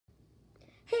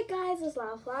Hey guys, it's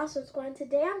Lala Squad.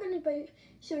 Today I'm going to be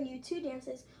showing you two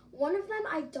dances. One of them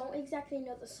I don't exactly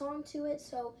know the song to it,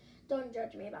 so don't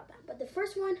judge me about that. But the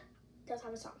first one does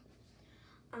have a song.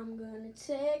 I'm gonna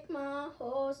take my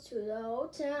horse to the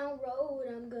old town road.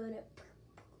 I'm gonna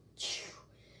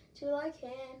till I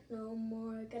can't no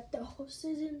more. Got the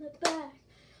horses in the back,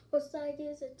 horse leg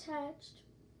is attached.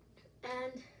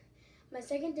 And my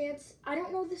second dance, I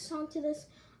don't know the song to this.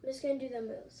 I'm just gonna do the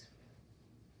moves.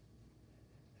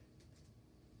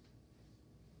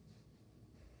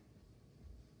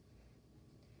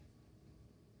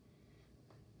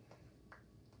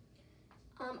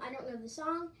 I don't know the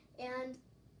song, and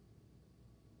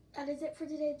that is it for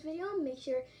today's video. Make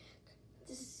sure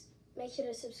to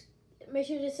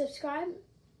subscribe,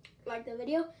 like the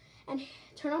video, and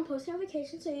turn on post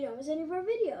notifications so you don't miss any of our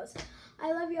videos.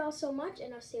 I love you all so much,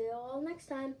 and I'll see you all next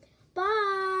time.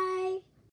 Bye.